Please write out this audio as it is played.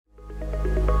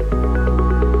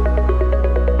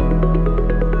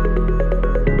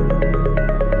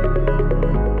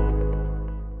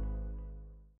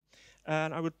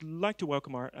like to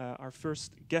welcome our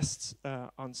first guests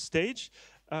on stage.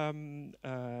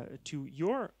 To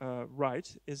your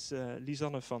right is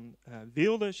Lisanne van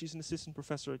Weelden. She's an assistant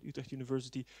professor at Utrecht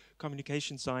University,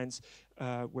 communication science,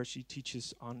 where she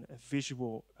teaches on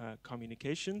visual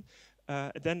communication.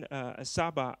 Then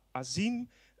Saba Azim.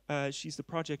 She's the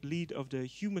project lead of the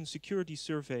Human Security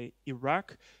Survey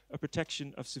Iraq, a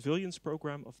protection of civilians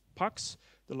program of PAX,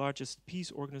 the largest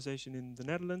peace organization in the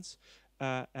Netherlands.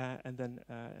 And then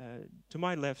to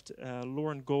my left,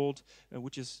 Lauren Gould,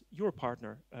 which is your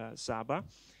partner, Saba.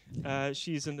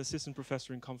 She's an assistant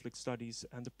professor in conflict studies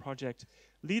and the project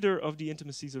leader of the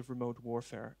Intimacies of Remote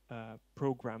Warfare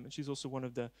program. And she's also one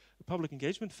of the public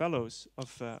engagement fellows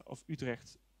of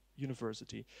Utrecht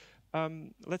University.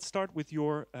 Let's start with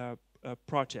your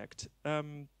project.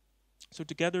 So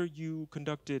together you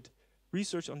conducted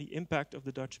research on the impact of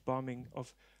the Dutch bombing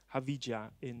of Hawija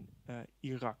in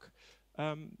Iraq.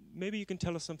 Maybe you can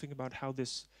tell us something about how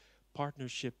this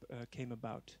partnership came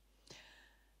about.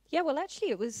 Yeah, well,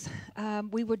 actually, it was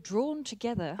we were drawn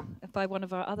together by one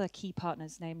of our other key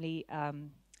partners, namely,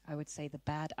 I would say, the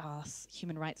badass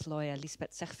human rights lawyer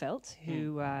Lisbeth Zegveld,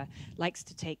 who likes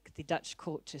to take the Dutch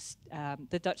court to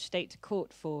the Dutch state to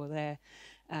court for their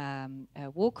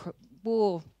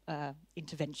war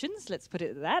interventions. Let's put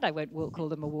it at that. I won't call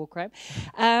them a war crime.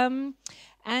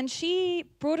 And she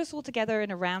brought us all together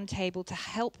in a round table to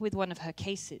help with one of her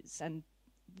cases. And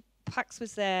PAX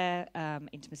was there,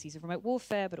 Intimacies of Remote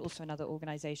Warfare, but also another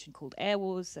organization called Air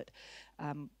Wars that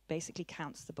basically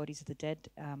counts the bodies of the dead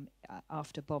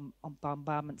after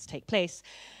bombardments take place.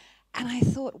 And I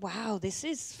thought, wow, this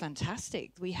is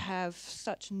fantastic. We have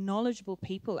such knowledgeable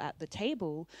people at the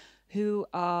table who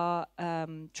are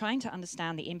trying to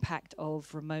understand the impact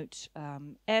of remote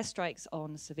airstrikes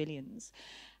on civilians.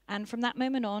 And from that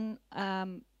moment on,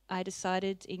 I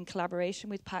decided, in collaboration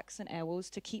with PAX and Air Wars,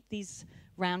 to keep these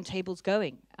roundtables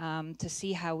going, to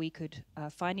see how we could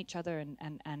find each other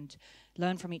and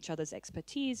learn from each other's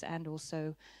expertise, and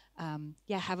also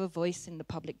have a voice in the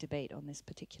public debate on this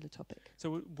particular topic.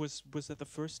 So was that the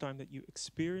first time that you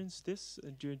experienced this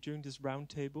during this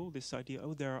roundtable? This idea,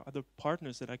 oh, there are other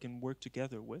partners that I can work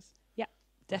together with. Yeah,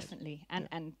 definitely,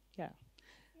 and yeah.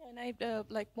 And I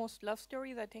like most love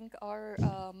stories. I think our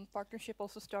partnership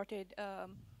also started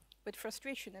with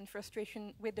frustration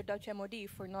with the Dutch MOD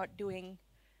for not doing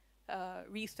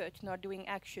research, not doing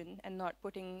action, and not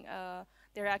putting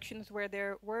their actions where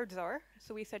their words are.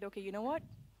 So we said, okay, you know what?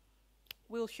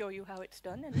 We'll show you how it's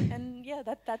done, and yeah,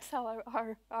 that's how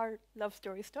our love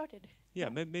story started. Yeah,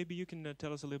 maybe you can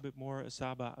tell us a little bit more,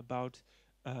 Saba, about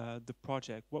the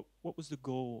project. What was the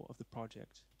goal of the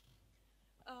project?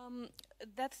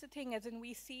 That's the thing, as in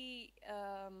we see,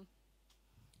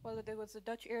 well, there was a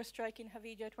Dutch airstrike in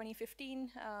Hawija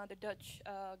 2015. The Dutch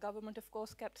government, of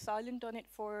course, kept silent on it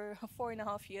for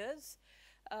 4.5 years.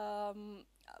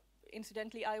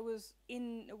 Incidentally, I was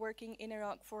working in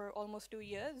Iraq for almost 2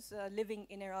 years, living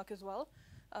in Iraq as well.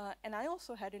 And I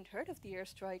also hadn't heard of the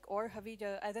airstrike or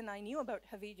Hawija, as in I knew about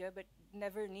Hawija, but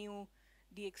never knew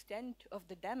the extent of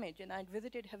the damage. And I'd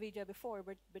visited Hawija before,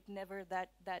 but never that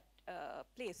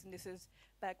place. And this is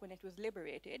back when it was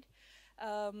liberated.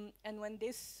 And when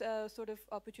this sort of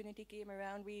opportunity came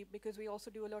around, because we also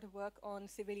do a lot of work on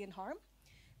civilian harm,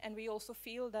 and we also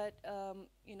feel that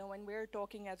you know, when we're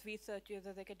talking as researchers,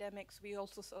 as academics, we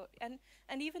also saw, and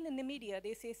even in the media,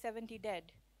 they say 70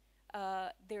 dead.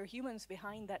 There are humans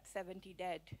behind that 70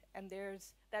 dead, and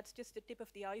that's just the tip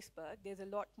of the iceberg. There's a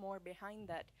lot more behind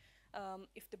that.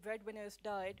 If the breadwinners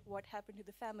died, what happened to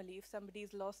the family? If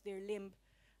somebody's lost their limb,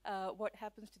 what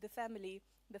happens to the family?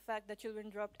 The fact that children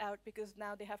dropped out because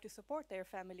now they have to support their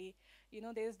family. You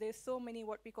know, there's so many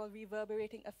what we call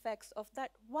reverberating effects of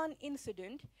that one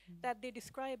incident that they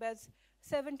describe as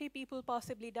 70 people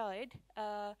possibly died.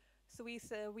 So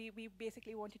we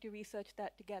basically wanted to research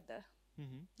that together.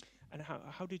 Mm-hmm. And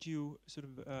how did you sort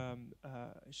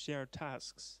of share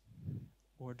tasks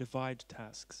or divide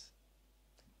tasks?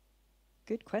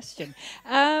 Good question.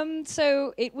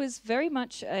 So it was very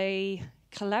much a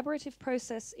collaborative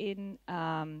process in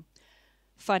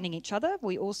finding each other.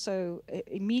 We also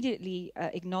immediately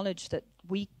acknowledged that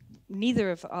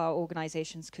neither of our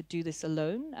organizations could do this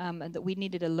alone, and that we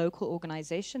needed a local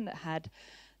organization that had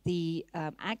the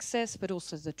access, but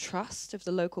also the trust of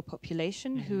the local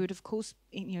population, who would, of course,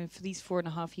 you know, for these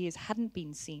 4.5 years hadn't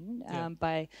been seen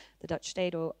by the Dutch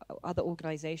state or other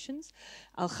organizations.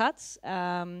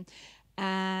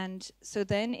 And so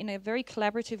then, in a very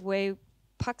collaborative way,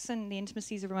 PUCS and the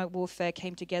Intimacies of Remote Warfare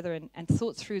came together and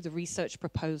thought through the research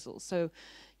proposal. So,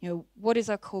 what is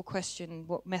our core question?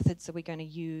 What methods are we going to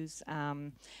use?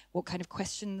 What kind of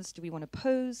questions do we want to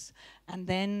pose? And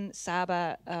then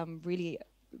Saba really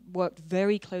worked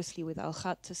very closely with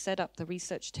Al-Khat to set up the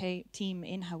research team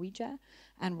in Hawija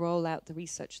and roll out the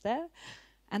research there.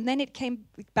 And then it came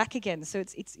back again. So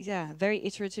it's a very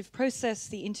iterative process.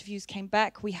 The interviews came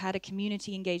back. We had a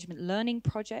community engagement learning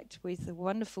project with a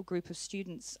wonderful group of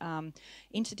students,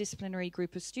 interdisciplinary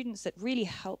group of students that really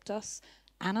helped us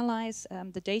analyze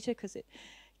the data, because it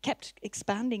kept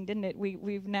expanding, didn't it?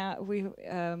 We've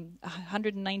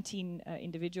 119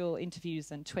 individual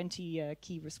interviews and 20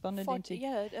 key respondent interviews.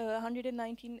 Yeah,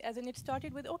 119, as in it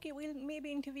started with, okay, we'll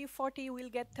maybe interview 40, we'll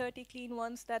get 30 clean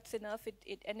ones, that's enough.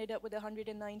 It ended up with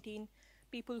 119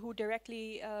 people who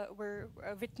directly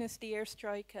witnessed the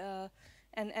airstrike,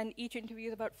 and each interview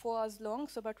is about 4 hours long,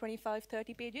 so about 25,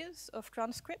 30 pages of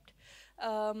transcript,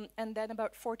 and then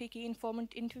about 40 key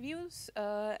informant interviews,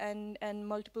 and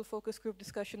multiple focus group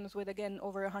discussions with, again,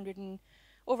 over 100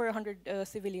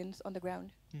 civilians on the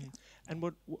ground. And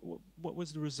what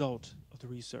was the result of the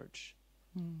research?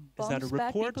 Is Bombs that a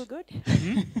report? Bad, people good.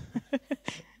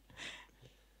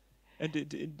 And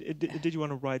did you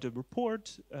want to write a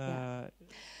report?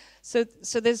 So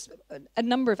there's a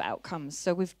number of outcomes.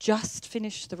 So we've just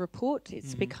finished the report.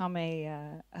 It's become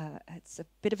it's a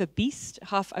bit of a beast.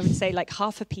 I would say like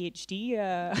half a PhD.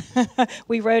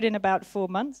 We wrote in about 4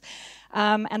 months.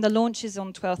 And the launch is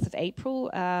on 12th of April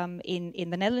in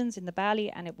the Netherlands, in the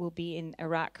Bali, and it will be in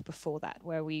Iraq before that,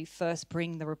 where we first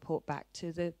bring the report back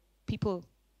to the people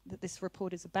that this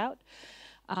report is about.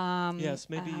 Yes,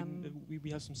 maybe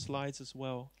we have some slides as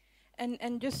well.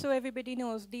 And just so everybody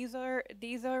knows, these are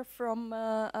from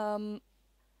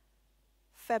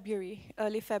February,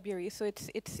 early February. So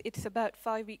it's about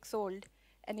 5 weeks old.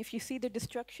 And if you see the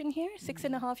destruction here,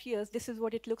 6.5 years, this is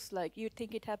what it looks like. You'd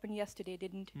think it happened yesterday,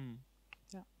 didn't?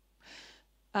 Yeah.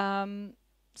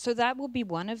 So that will be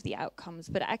one of the outcomes.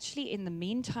 But actually, in the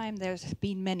meantime, there's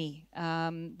been many.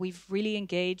 We've really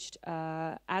engaged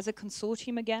as a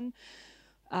consortium again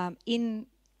in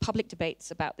public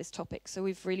debates about this topic. So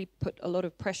we've really put a lot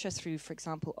of pressure through, for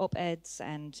example, op-eds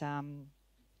and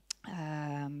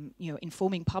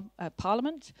informing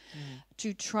Parliament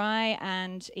to try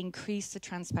and increase the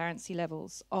transparency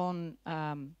levels on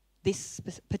this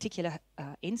particular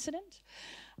incident.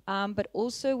 But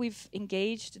also we've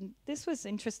engaged, and this was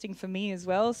interesting for me as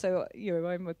well, so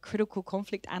I'm a critical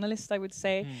conflict analyst, I would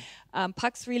say.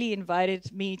 PUCS really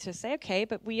invited me to say, okay,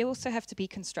 but we also have to be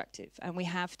constructive, and we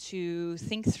have to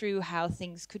think through how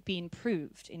things could be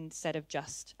improved instead of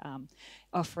just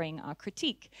offering our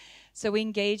critique. So we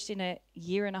engaged in a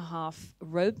 1.5-year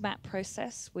roadmap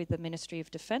process with the Ministry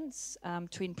of Defence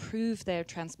to improve their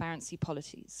transparency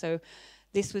policies. So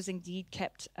this was indeed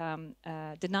kept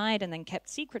denied and then kept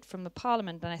secret from the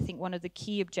Parliament. And I think one of the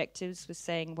key objectives was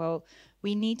saying, well,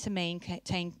 we need to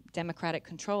maintain democratic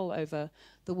control over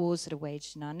the wars that are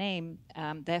waged in our name.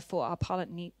 Therefore, our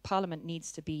Parliament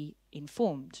needs to be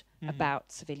informed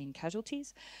about civilian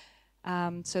casualties.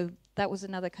 So that was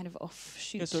another kind of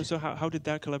offshoot. Yeah, so how did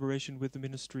that collaboration with the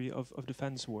Ministry of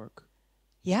Defence work?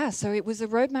 Yeah, so it was a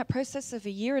roadmap process of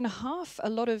 1.5 years, a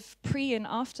lot of pre and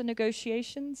after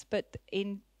negotiations, but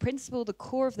in principle, the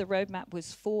core of the roadmap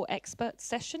was 4 expert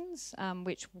sessions,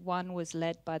 which one was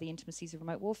led by the Intimacies of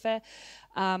Remote Warfare,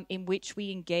 in which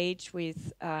we engaged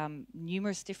with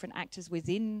numerous different actors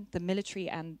within the military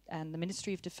and the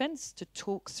Ministry of Defence to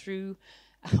talk through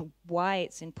why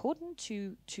it's important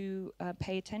to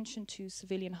pay attention to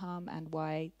civilian harm and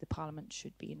why the Parliament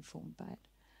should be informed by it.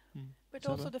 But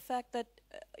also the fact that,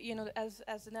 as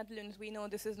the Netherlands, we know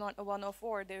this is not a one-off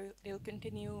war. They'll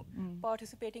continue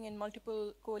participating in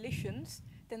multiple coalitions.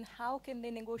 Then how can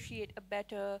they negotiate a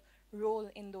better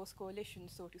role in those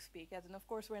coalitions, so to speak? As in, of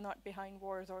course, we're not behind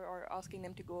wars or asking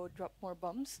them to go drop more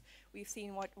bombs. We've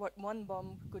seen what one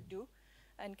bomb could do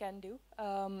and can do.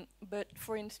 But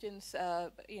for instance,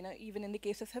 even in the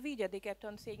case of Hawija, they kept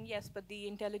on saying, yes, but the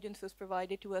intelligence was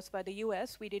provided to us by the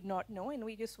US. We did not know, and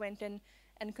we just went and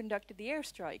conducted the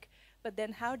airstrike. But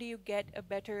then how do you get a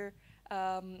better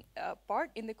part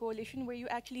in the coalition where you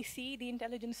actually see the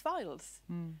intelligence files?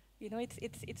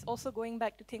 It's also going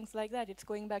back to things like that. It's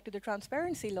going back to the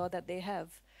transparency law that they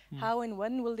have. How and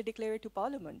when will they declare it to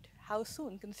Parliament? How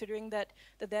soon, considering that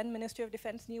the then Minister of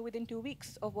Defence knew within 2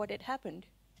 weeks of what had happened?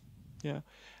 Yeah,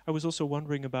 I was also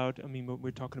wondering about,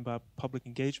 we're talking about public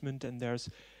engagement and there's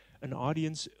an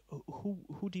audience.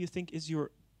 Who do you think is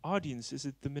your audience? Is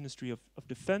it the Ministry of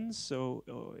Defense, so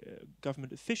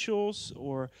government officials,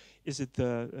 or is it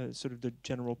the sort of the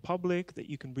general public that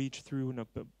you can reach through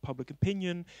public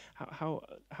opinion?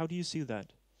 How do you see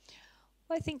that?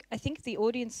 Well, I think the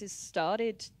audiences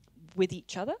started with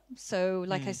each other. So,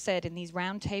 like I said, in these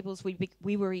roundtables,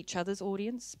 we were each other's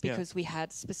audience because we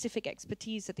had specific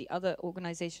expertise that the other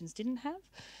organizations didn't have.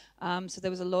 So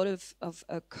there was a lot of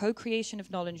co-creation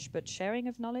of knowledge, but sharing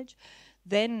of knowledge.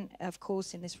 Then, of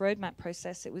course, in this roadmap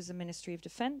process, it was the Ministry of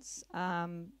Defense.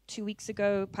 2 weeks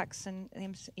ago, Pakistan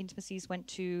Intimacies went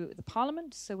to the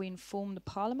Parliament, so we informed the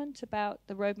Parliament about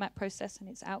the roadmap process and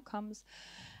its outcomes.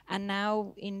 And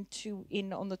now,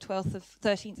 on the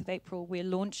 13th of April, we're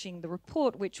launching the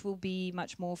report, which will be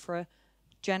much more for a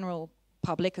general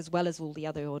public as well as all the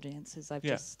other audiences I've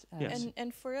just.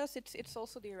 And for us, it's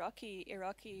also the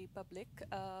Iraqi public.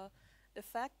 The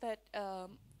fact that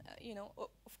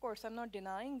of course, I'm not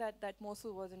denying that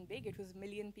Mosul wasn't big. It was 1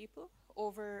 million people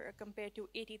compared to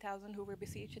 80,000 who were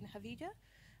besieged in Hawija.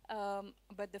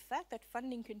 But the fact that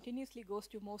funding continuously goes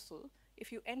to Mosul,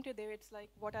 if you enter there, it's like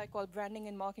what I call branding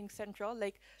and marketing central,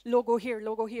 like logo here,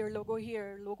 logo here, logo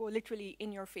here, logo literally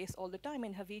in your face all the time.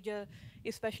 In Hawija,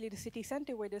 especially the city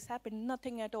center where this happened,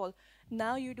 nothing at all.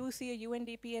 Now you do see a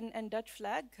UNDP and Dutch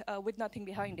flag with nothing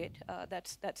behind it.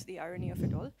 That's the irony of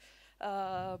it all.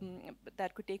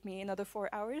 That could take me another 4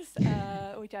 hours,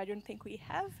 which I don't think we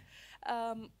have.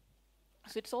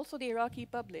 So it's also the Iraqi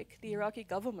public, the Iraqi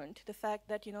government, the fact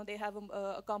that they have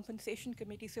a compensation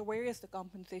committee. So where is the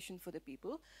compensation for the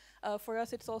people? For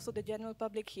us, it's also the general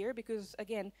public here, because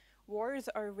again, wars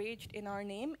are waged in our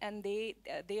name, and they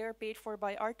are paid for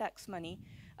by our tax money.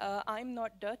 I'm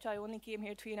not Dutch. I only came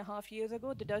here 3.5 years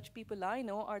ago. The Dutch people I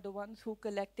know are the ones who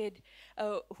collected,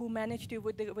 who managed to,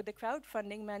 with the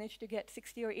crowdfunding, managed to get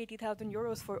 60 or 80,000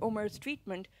 euros for Omar's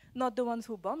treatment, not the ones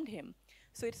who bombed him.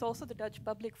 So it's also the Dutch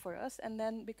public for us. And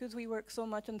then because we work so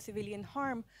much on civilian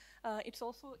harm, it's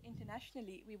also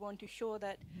internationally, we want to show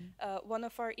that one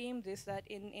of our aims is that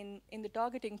in the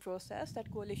targeting process that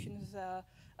coalitions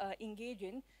engage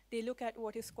in, they look at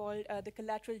what is called the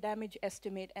collateral damage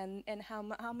estimate and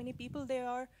how many people there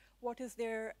are, what is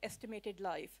their estimated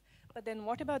life. But then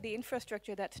what about the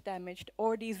infrastructure that's damaged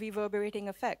or these reverberating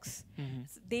effects?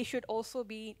 They should also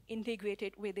be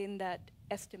integrated within that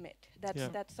estimate.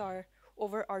 That's our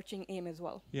overarching aim as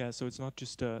well. Yeah, so it's not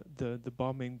just the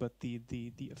bombing, but the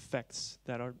effects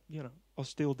that are are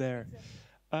still there. Exactly.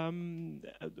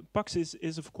 Pax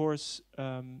is of course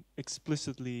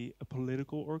explicitly a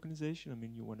political organization. I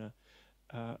mean, you want to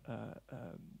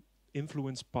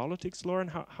influence politics, Lauren.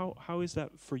 How is that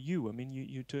for you? I mean,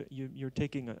 you're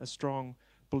taking a strong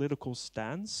political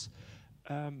stance.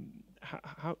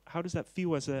 How does that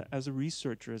feel as a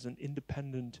researcher, as an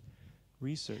independent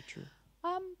researcher?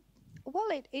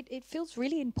 Well, it feels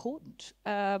really important.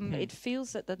 It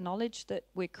feels that the knowledge that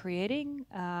we're creating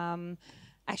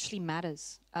actually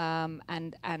matters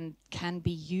and can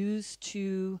be used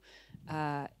to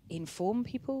inform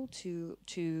people,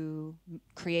 to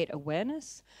create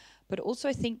awareness. But also,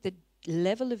 I think the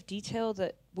level of detail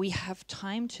that we have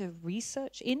time to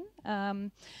research in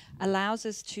allows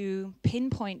us to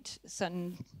pinpoint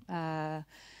certain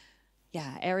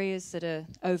areas that are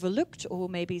overlooked or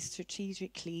maybe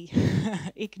strategically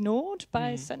ignored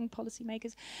by certain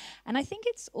policymakers. And I think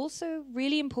it's also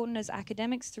really important as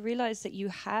academics to realize that you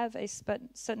have a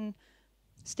certain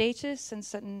status and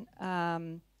certain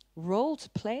role to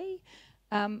play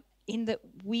in that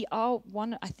we are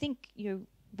one, I think,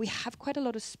 we have quite a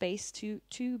lot of space to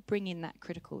bring in that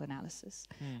critical analysis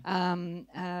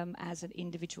as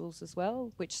individuals as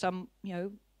well, which some,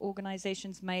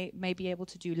 organizations may be able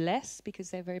to do less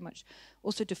because they're very much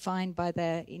also defined by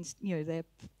their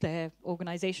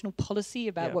organizational policy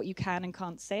about what you can and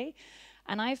can't say.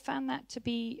 And I found that to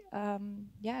be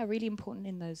really important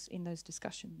in those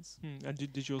discussions. And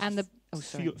did you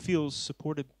also feel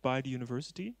supported by the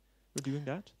university for doing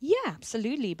that? Yeah,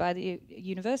 absolutely. By the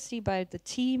university, by the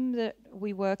team that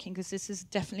we work in, because this is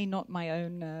definitely not my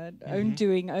own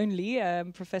doing only.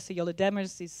 Professor Jolle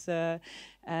Demmers is the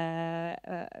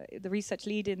research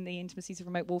lead in the Intimacies of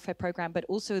Remote Warfare program, but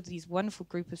also these wonderful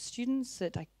group of students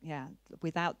that,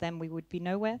 without them we would be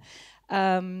nowhere.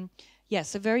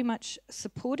 So very much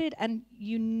supported, and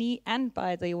and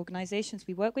by the organizations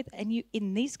we work with, and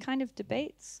in these kind of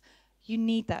debates, you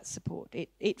need that support.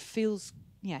 It feels.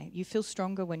 You feel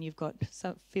stronger when you've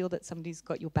feel that somebody's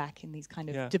got your back in these kind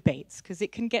of debates, because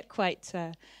it can get quite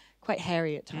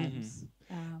hairy at times.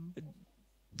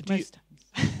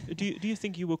 Do you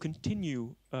think you will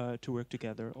continue to work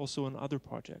together also on other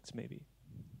projects, maybe?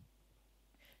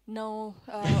 No,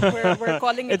 we're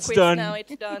calling it It's quits done. now.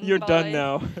 It's done. You're done Bye.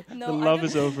 now. No, The I love don't-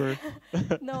 is over.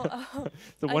 No,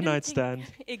 The I one don't night think- stand.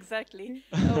 Exactly,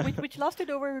 which lasted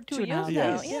over 2 2.5 years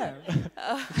now. years. Yeah.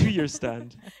 Uh, 2 year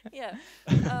stand. yeah.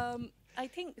 I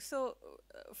think so.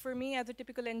 For me, as a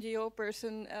typical NGO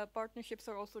person, partnerships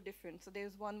are also different. So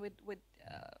there's one with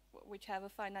which have a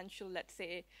financial, let's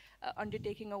say,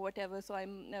 undertaking or whatever. So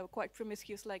I'm quite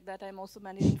promiscuous like that. I'm also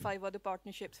managing 5 other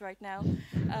partnerships right now.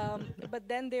 But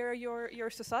then there are your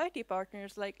society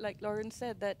partners, like Lauren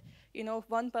said, that if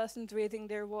one person's raising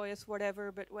their voice,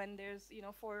 whatever. But when there's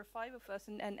 4 or 5 of us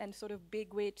and sort of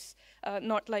big weights,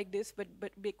 not like this, but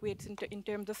big weights in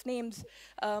terms of names,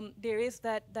 there is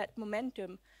that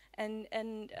momentum. And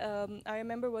I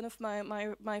remember one of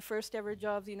my first ever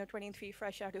jobs, 23,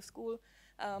 fresh out of school.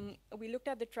 We looked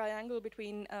at the triangle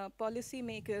between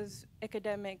policymakers,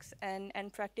 academics,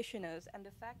 and practitioners, and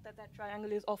the fact that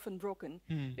triangle is often broken,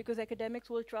 because academics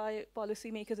will try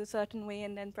policymakers a certain way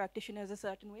and then practitioners a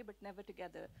certain way, but never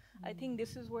together. I think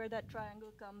this is where that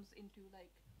triangle comes into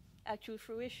actual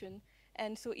fruition.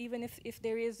 And so even if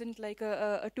there isn't like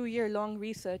a 2-year long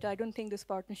research, I don't think this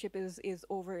partnership is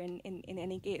over in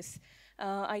any case.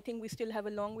 I think we still have a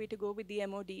long way to go with the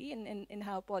MOD in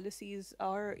how policies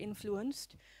are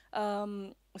influenced.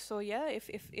 So yeah,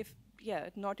 if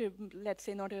not let's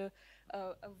say not a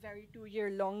very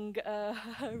 2-year long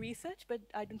research, but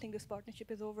I don't think this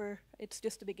partnership is over. It's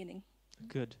just the beginning.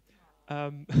 Good.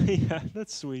 Yeah,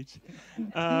 that's sweet.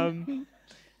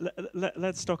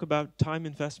 Let's talk about time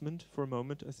investment for a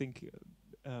moment. I think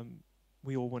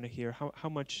we all want to hear how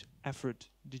much effort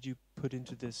did you put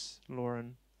into this,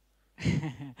 Lauren?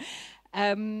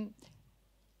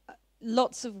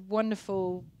 Lots of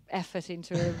wonderful effort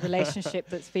into a relationship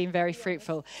that's been very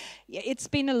fruitful. Yeah, it's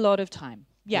been a lot of time.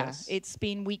 Yeah, Yes. It's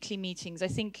been weekly meetings. I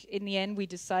think in the end we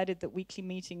decided that weekly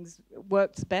meetings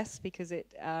worked best because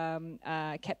it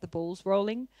kept the balls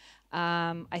rolling.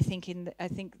 I think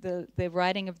the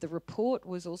writing of the report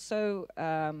was also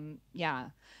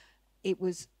it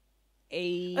was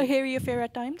A hairy affair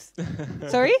at times.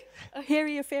 sorry, A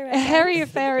hairy affair at a times. hairy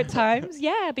affair at times.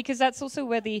 Yeah, because that's also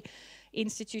where the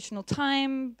institutional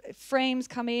time frames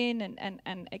come in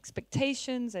and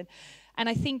expectations and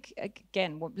I think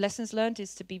again what lessons learned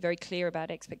is to be very clear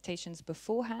about expectations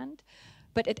beforehand,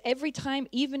 but at every time,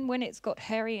 even when it's got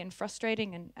hairy and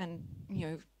frustrating and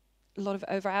a lot of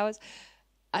over hours,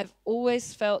 I've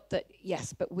always felt that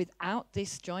yes, but without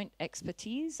this joint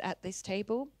expertise at this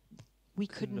table, we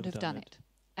couldn't have done it.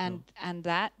 And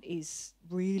that is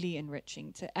really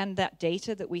enriching and that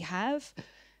data that we have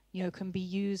can be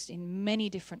used in many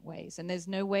different ways. And there's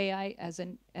no way I, as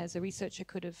a researcher,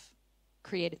 could have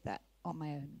created that on my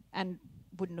own and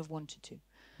wouldn't have wanted to.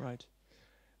 Right.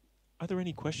 Are there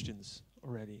any questions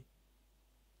already?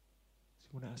 Do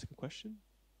you want to ask a question?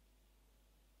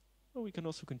 Oh, we can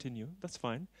also continue. That's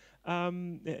fine.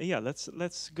 Yeah,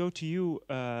 let's go to you,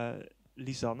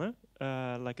 Lisanne.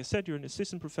 Like I said, you're an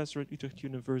assistant professor at Utrecht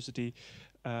University.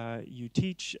 You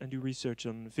teach and do research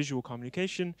on visual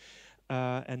communication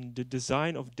and the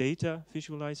design of data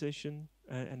visualization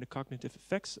and the cognitive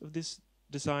effects of this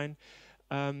design.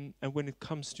 And when it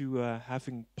comes to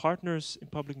having partners in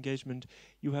public engagement,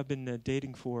 you have been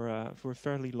dating for a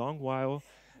fairly long while.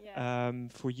 Yeah.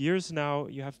 For years now,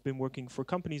 you have been working for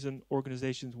companies and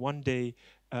organizations 1 day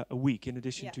a week, in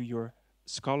addition Yeah. to your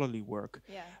scholarly work.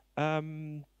 Yeah.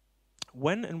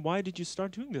 When and why did you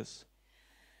start doing this?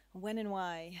 When and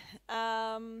why?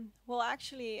 Well,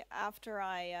 actually, after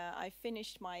I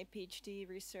finished my PhD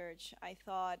research, I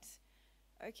thought,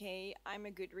 okay, I'm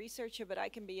a good researcher, but I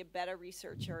can be a better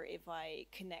researcher if I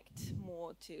connect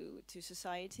more to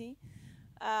society.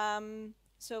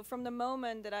 So from the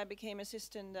moment that I became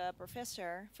assistant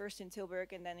professor, first in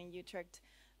Tilburg and then in Utrecht,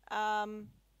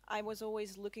 I was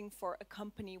always looking for a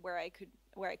company where I could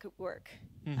work.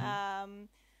 Mm-hmm.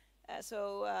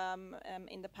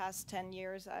 In the past 10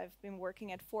 years, I've been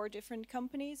working at 4 different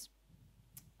companies.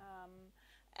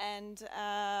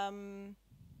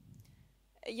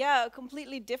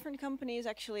 Completely different companies,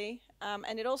 actually.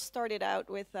 And it all started out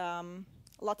with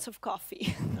lots of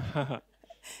coffee.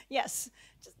 Yes,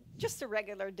 just a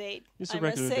regular date. Just a I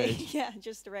must regular say. date. Yeah,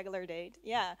 just a regular date.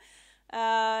 Yeah.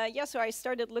 So I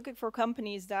started looking for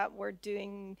companies that were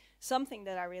doing something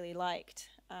that I really liked.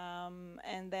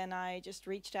 And then I just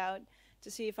reached out to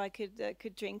see if I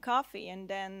could drink coffee, and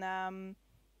then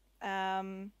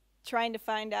trying to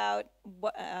find out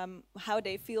how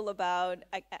they feel about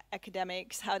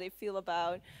academics, how they feel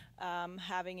about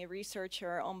having a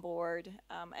researcher on board,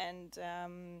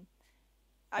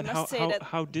 I must say that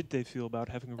how did they feel about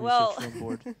having a well, researcher on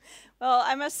board? well,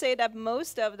 I must say that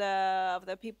most of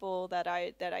the people that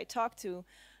I talked to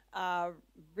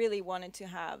really wanted to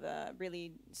have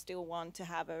really still want to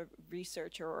have a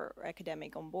researcher or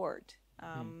academic on board.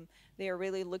 They are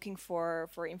really looking for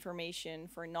information,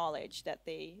 for knowledge that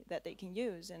they can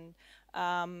use, and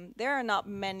there are not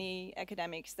many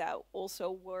academics that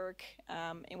also work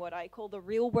in what I call the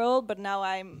real world. But now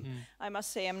I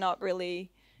must say I'm not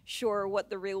really sure what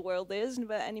the real world is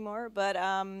anymore. But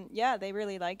yeah, they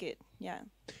really like it. Yeah.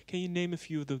 Can you name a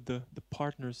few of the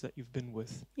partners that you've been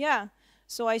with? Yeah.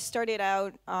 So I started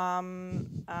out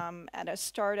at a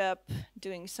startup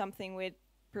doing something with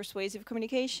persuasive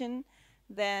communication.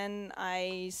 Then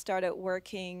I started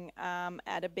working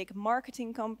at a big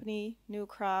marketing company,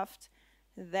 Newcraft.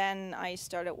 Then I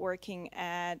started working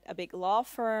at a big law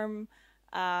firm.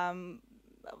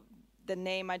 The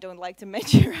name I don't like to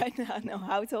mention right now, no,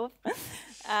 Houthoff.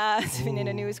 It's been in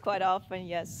the news quite often,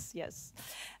 yes.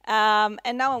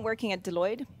 And now I'm working at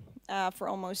Deloitte for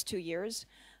almost 2 years.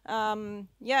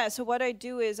 Yeah, so what I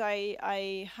do is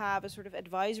I have a sort of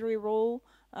advisory role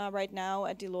right now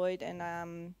at Deloitte, and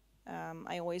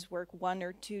I always work 1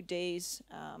 or 2 days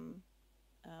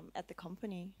at the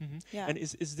company. Yeah. And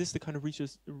is this the kind of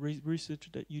research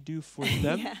that you do for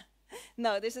them? Yeah.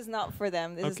 No, this is not for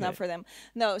them. This is not for them.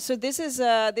 No, so this is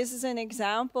an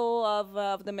example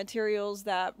of the materials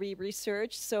that we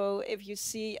research. So if you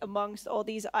see amongst all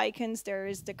these icons, there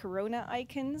is the corona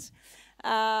icons.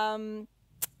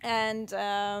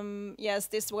 Yes,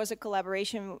 this was a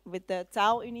collaboration with the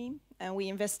Taalunie, and we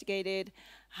investigated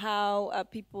how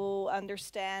people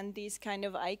understand these kind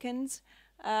of icons,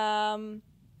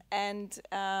 and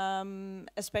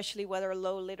especially whether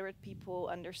low literate people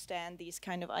understand these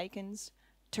kind of icons.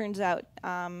 Turns out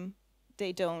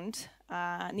they don't,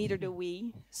 neither do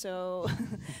we. So,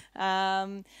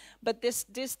 but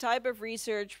this type of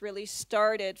research really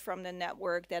started from the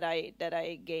network that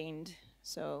I gained.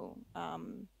 So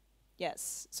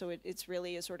yes, so it's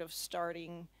really a sort of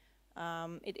starting.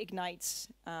 It ignites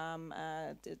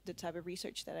the type of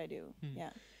research that I do.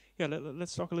 Yeah. Yeah.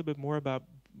 Let's talk a little bit more about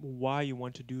why you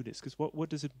want to do this. Because what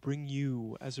does it bring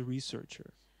you as a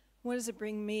researcher? What does it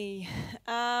bring me?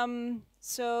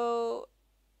 So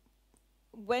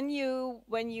when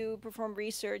you perform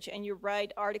research and you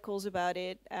write articles about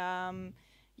it,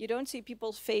 you don't see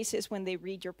people's faces when they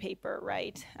read your paper,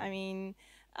 right? I mean,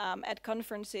 at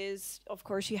conferences, of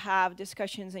course, you have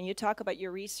discussions and you talk about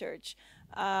your research,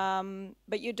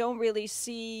 but you don't really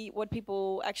see what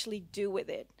people actually do with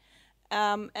it.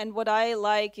 And what I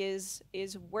like is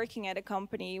working at a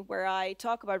company where I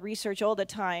talk about research all the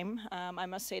time. I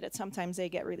must say that sometimes they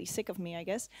get really sick of me, I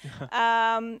guess.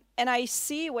 And I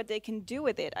see what they can do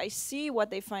with it. I see what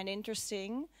they find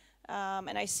interesting.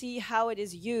 And I see how it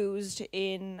is used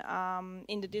in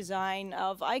the design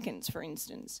of icons, for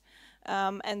instance.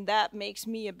 And that makes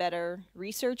me a better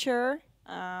researcher,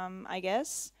 I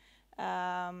guess.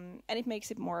 And it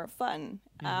makes it more fun.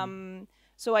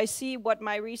 So I see what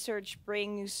my research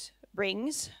brings,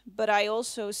 but I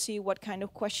also see what kind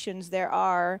of questions there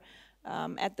are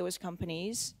at those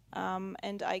companies,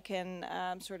 and I can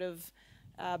sort of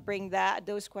bring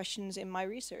those questions in my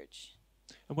research.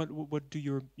 And what do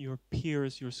your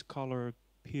peers, your scholar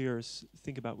peers,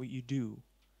 think about what you do?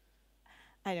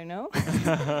 I don't know.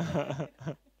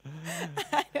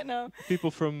 I don't know.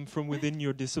 People from within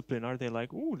your discipline, are they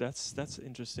like, "Ooh, that's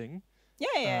interesting"?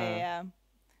 Yeah.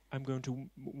 I'm going to work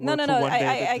No. for one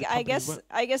day.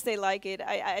 I guess they like it.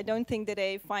 I don't think that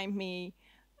they find me.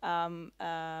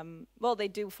 Well, they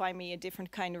do find me a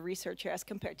different kind of researcher as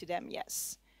compared to them.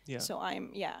 Yes. Yeah. So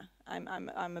I'm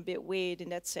a bit weird in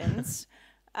that sense.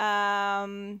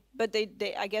 But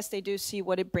they I guess they do see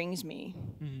what it brings me.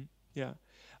 Yeah.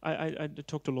 I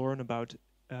talked to Lauren about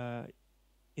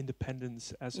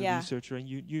independence as a researcher, and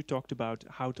you talked about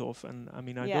Houthoff, and I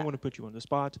mean, I don't want to put you on the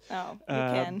spot, you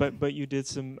can. but you did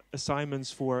some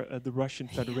assignments for the Russian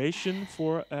Federation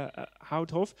for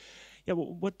Houthoff. Yeah,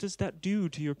 well, what does that do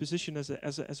to your position as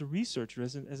a researcher,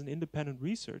 as an independent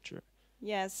researcher?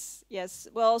 Yes.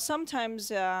 Well,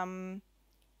 sometimes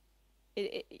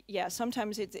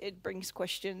sometimes it brings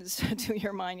questions to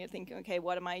your mind. You're thinking, okay,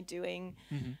 what am I doing?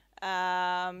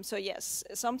 So yes,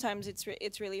 sometimes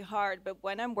it's really hard. But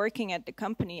when I'm working at the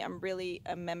company, I'm really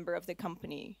a member of the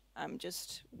company. I'm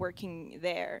just working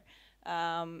there,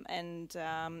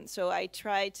 so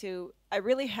I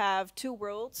really have two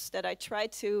worlds that I try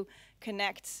to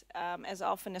connect as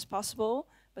often as possible.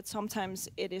 But sometimes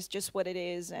it is just what it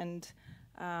is, and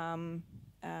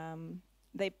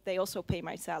they also pay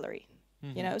my salary.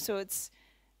 You know, so it's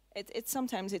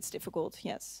sometimes it's difficult.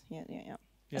 Yes, yeah.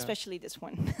 especially this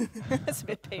one. It's a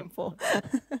bit painful.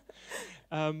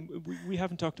 We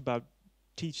haven't talked about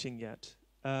teaching yet.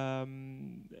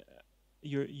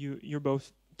 You're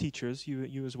both teachers,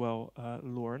 you as well,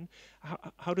 Lauren.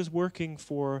 How does working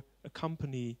for a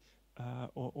company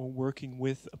or working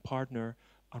with a partner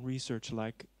on research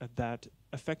like that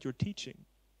affect your teaching?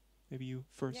 Maybe you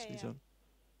first, Lisanne.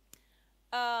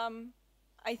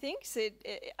 I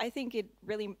think it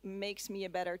really makes me a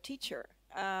better teacher.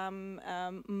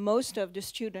 Most of the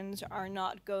students are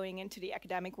not going into the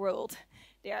academic world.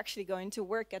 They're actually going to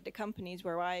work at the companies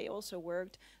where I also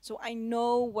worked. So I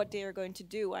know what they are going to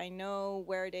do. I know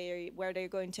where they're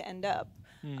going to end up.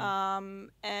 I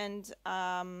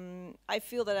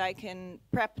feel that I can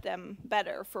prep them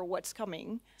better for what's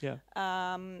coming. Yeah.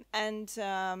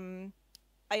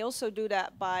 I also do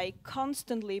that by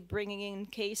constantly bringing in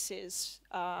cases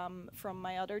from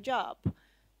my other job.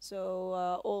 So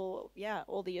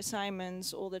all the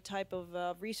assignments, all the type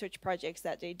of research projects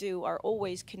that they do are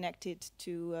always connected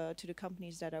to the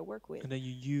companies that I work with. And then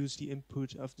you use the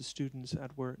input of the students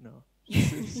at work now.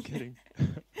 Just kidding.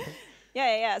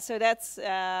 Yeah. So that's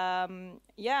and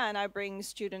I bring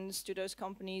students to those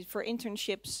companies for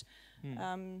internships.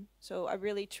 So I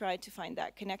really try to find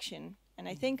that connection. And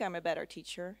I think I'm a better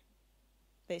teacher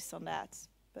based on that,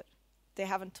 but they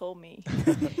haven't told me.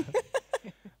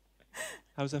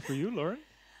 How's that for you, Lauren?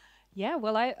 Yeah,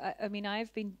 well, I mean,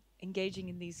 I've been engaging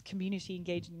in these community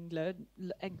engagement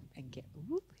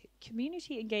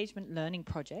learning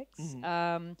projects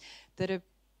that are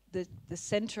the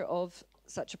center of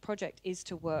such a project is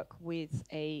to work with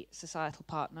a societal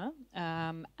partner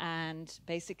and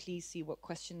basically see what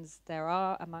questions there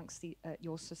are amongst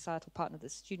your societal partner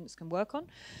that students can work on.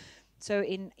 So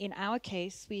in our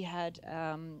case, we had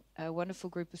a wonderful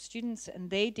group of students, and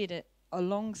they did it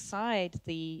alongside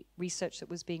the research that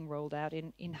was being rolled out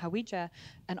in Hawija,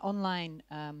 an online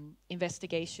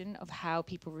investigation of how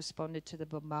people responded to the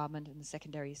bombardment and the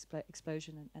secondary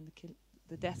explosion and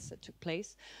the deaths that took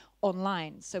place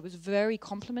online. So it was very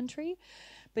complementary,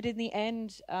 but in the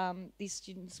end, these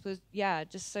students were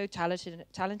just so talented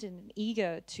and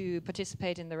eager to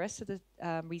participate in the rest of the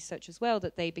research as well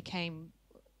that they became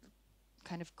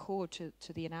kind of core to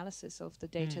the analysis of the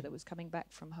data that was coming back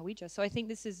from Hawija. So I think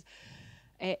this is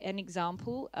an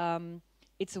example.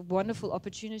 It's a wonderful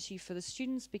opportunity for the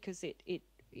students because it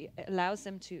allows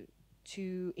them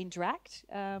to interact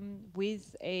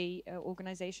with a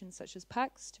organization such as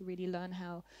PAX to really learn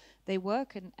how they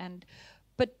work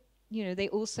but they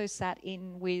also sat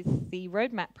in with the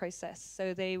roadmap process.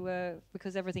 So they were,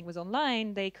 because everything was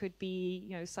online, they could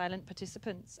be silent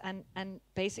participants and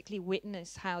basically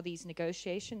witness how these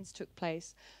negotiations took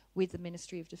place with the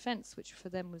Ministry of Defense, which for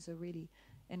them was a really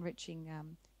enriching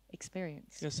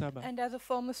experience. Yes, Saba. And as a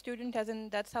former student,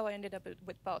 that's how I ended up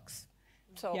with PAX.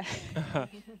 So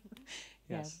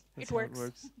yes, it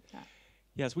works. Yeah.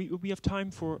 Yes, we have time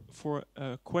for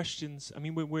questions. I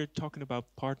mean, we're talking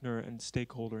about partner and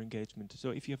stakeholder engagement. So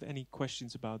if you have any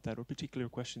questions about that or particular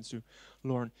questions to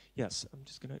Lauren, yes, I'm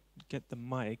just going to get the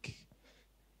mic.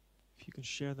 If you can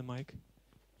share the mic.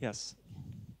 Yes.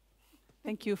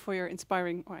 Thank you for your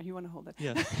inspiring. Oh, you want to hold it?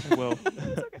 Yes, I will.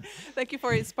 Okay. Thank you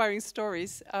for inspiring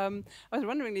stories. I was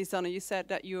wondering, Lisanne, you said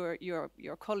that your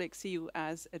colleagues see you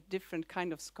as a different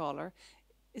kind of scholar.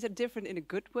 Is it different in a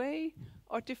good way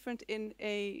or different in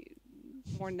a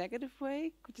more negative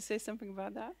way? Could you say something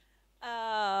about that?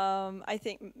 I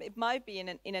think it might be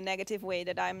in a negative way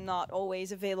that I'm not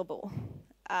always available.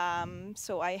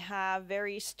 So I have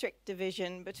very strict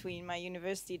division between my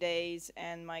university days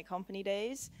and my company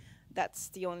days. That's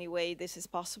the only way this is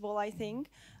possible, I think,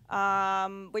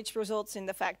 which results in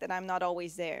the fact that I'm not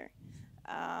always there.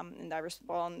 And I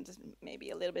respond maybe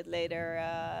a little bit later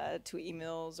to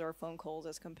emails or phone calls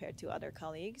as compared to other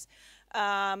colleagues.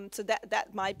 So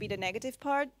that might be the negative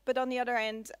part. But on the other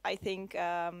hand, I think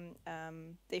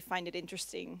they find it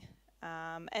interesting.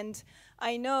 And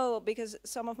I know because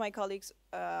some of my colleagues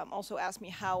also ask me,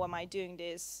 how am I doing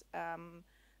this?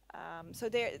 So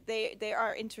they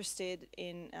are interested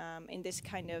in this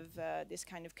kind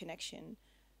of connection.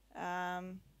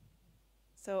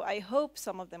 So I hope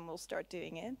some of them will start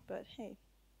doing it, but hey,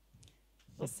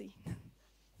 we'll see.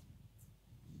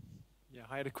 Yeah,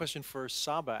 I had a question for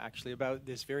Saba actually about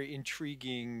this very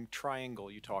intriguing triangle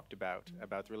you talked about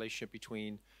the relationship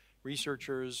between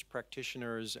researchers,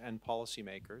 practitioners, and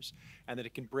policymakers, and that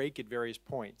it can break at various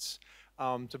points.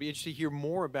 So be interested to hear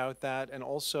more about that, and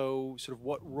also sort of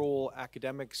what role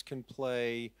academics can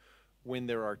play when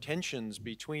there are tensions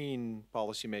between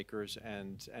policymakers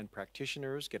and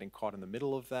practitioners, getting caught in the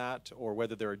middle of that, or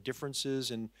whether there are differences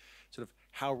in sort of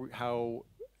how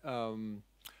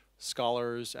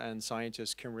scholars and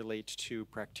scientists can relate to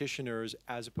practitioners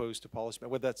as opposed to policy,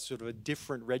 whether that's sort of a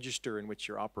different register in which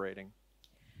you're operating?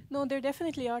 No, there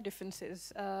definitely are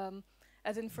differences.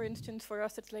 As in, for instance, for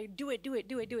us, it's like, do it, do it,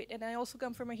 do it, do it. And I also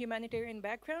come from a humanitarian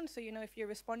background, so, you know, if you're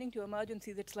responding to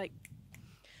emergencies, it's like,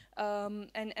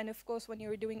 and of course, when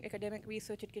you're doing academic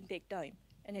research, it can take time.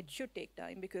 And it should take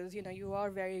time because, you know, you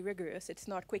are very rigorous. It's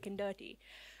not quick and dirty.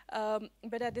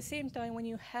 But at the same time, when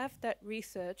you have that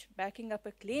research backing up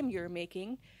a claim you're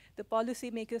making, the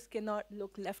policymakers cannot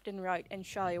look left and right and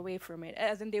shy away from it.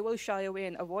 As in, they will shy away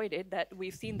and avoid it. That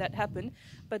we've seen that happen.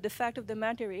 But the fact of the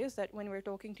matter is that when we're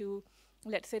talking to,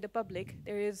 let's say, the public,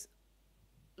 there is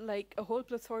like a whole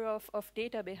plethora of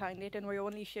data behind it, and we're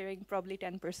only sharing probably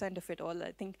 10% of it all.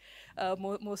 I think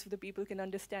most of the people can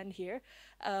understand here.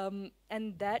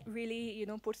 And that really, you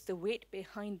know, puts the weight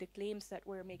behind the claims that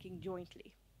we're making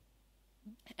jointly.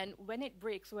 And when it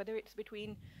breaks, whether it's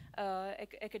between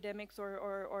academics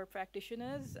or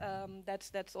practitioners,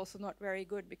 that's also not very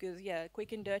good because, yeah,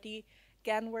 quick and dirty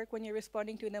can work when you're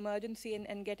responding to an emergency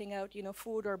and getting out, you know,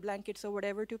 food or blankets or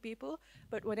whatever to people.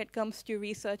 But when it comes to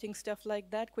researching stuff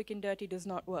like that, quick and dirty does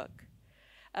not work.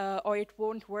 Or it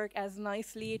won't work as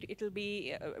nicely. It'll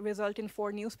be result in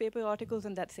 4 newspaper articles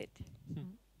and that's it.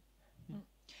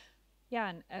 Yeah,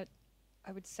 and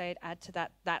I would say, add to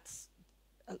that, that's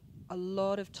a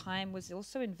lot of time was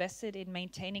also invested in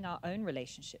maintaining our own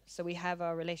relationship. So we have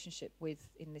our relationship with,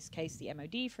 in this case, the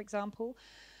MOD, for example,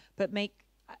 but make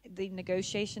the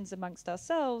negotiations amongst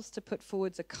ourselves to put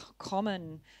forwards a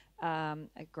common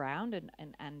ground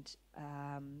and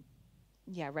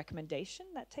recommendation.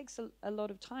 That takes a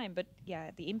lot of time, but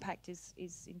yeah, the impact is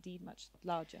indeed much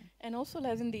larger. And also,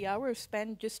 as in the hours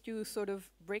spent just to sort of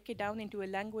break it down into a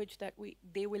language that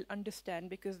they will understand,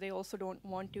 because they also don't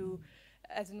want to,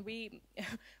 as in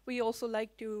we also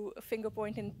like to finger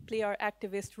point and play our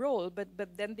activist role, but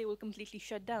then they will completely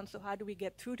shut down. So how do we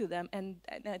get through to them? And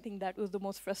I think that was the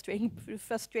most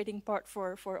frustrating part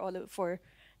for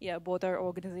both our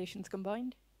organizations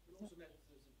combined. It also meant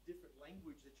there's a different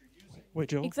language that you're using. Wait,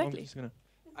 Joe. Exactly.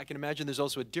 I can imagine there's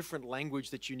also a different language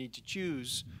that you need to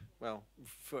choose. Well,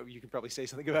 you can probably say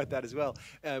something about that as well.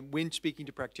 When speaking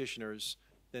to practitioners,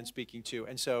 then speaking to,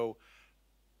 and so.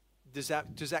 Does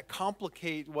that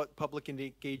complicate what public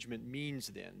engagement means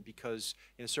then? Because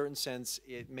in a certain sense,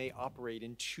 it may operate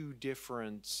in 2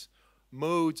 different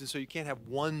modes, and so you can't have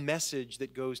one message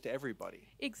that goes to everybody.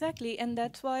 Exactly, and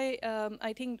that's why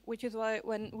I think, which is why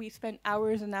when we spent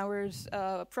hours and hours,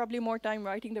 probably more time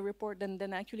writing the report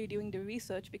than actually doing the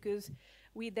research, because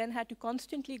we then had to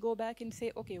constantly go back and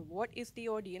say, okay, what is the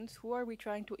audience? Who are we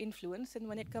trying to influence? And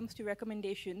when it comes to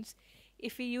recommendations,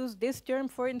 if we use this term,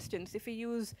 for instance, if we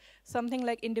use something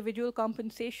like individual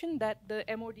compensation that the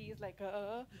MOD is like,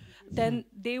 then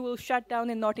they will shut down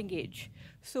and not engage.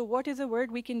 So what is a word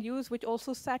we can use which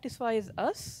also satisfies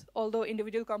us, although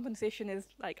individual compensation is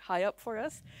like high up for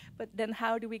us, but then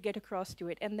how do we get across to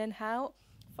it? And then how?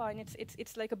 Fine,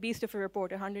 it's like a beast of a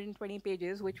report, 120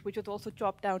 pages, which was also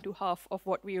chopped down to half of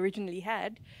what we originally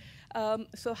had.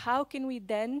 So how can we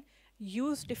then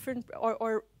use different,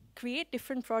 or create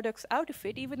different products out of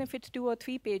it, even if it's 2 or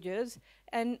 3 pages,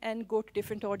 and go to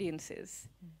different audiences?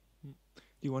 Do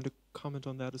you want to comment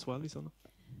on that as well, Lisanne?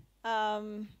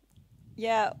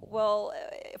 Yeah, well,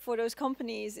 for those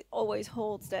companies, it always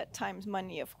holds that time's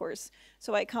money, of course.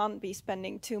 So I can't be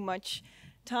spending too much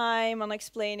time on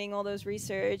explaining all those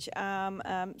research.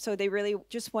 So they really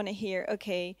just want to hear,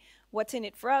 okay, what's in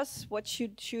it for us? What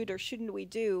should or shouldn't we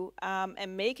do?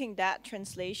 And making that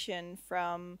translation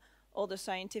from all the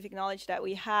scientific knowledge that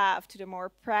we have to the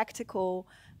more practical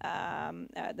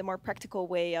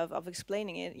way of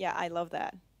explaining it. Yeah, I love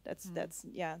that. That's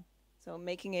yeah. So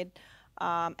making it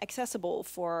accessible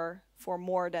for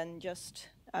more than just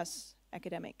us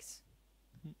academics.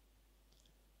 Are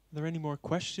there any more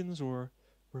questions or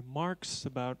remarks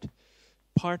about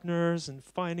partners and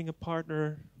finding a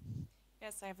partner?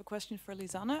 Yes, I have a question for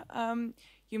Lisanne.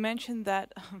 You mentioned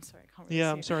that, I'm sorry, I can't really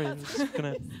Yeah, see I'm sorry, I'm just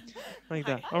gonna, like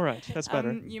that. All right, that's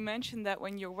better. You mentioned that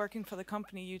when you're working for the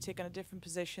company, you take on a different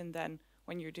position than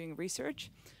when you're doing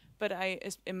research. But I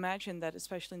imagine that,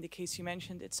 especially in the case you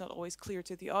mentioned, it's not always clear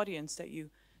to the audience that you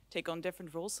take on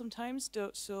different roles sometimes.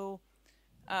 So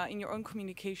in your own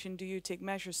communication, do you take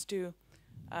measures to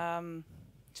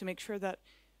make sure that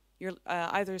you're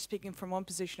either speaking from one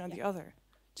position or the other,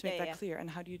 to make that clear? And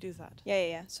how do you do that?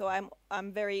 Yeah. So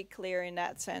I'm very clear in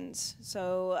that sense.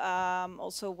 So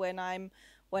also when I'm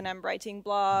writing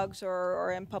blogs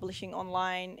or I'm publishing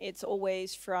online, it's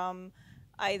always from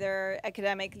either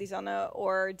academic Lisanne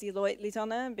or Deloitte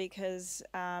Lisanne, because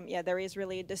there is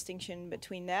really a distinction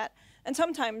between that. And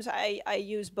sometimes I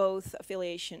use both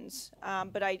affiliations,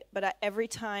 but every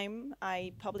time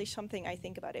I publish something, I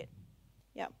think about it.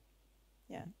 Yeah,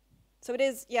 yeah. So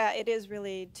it is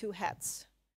really two hats.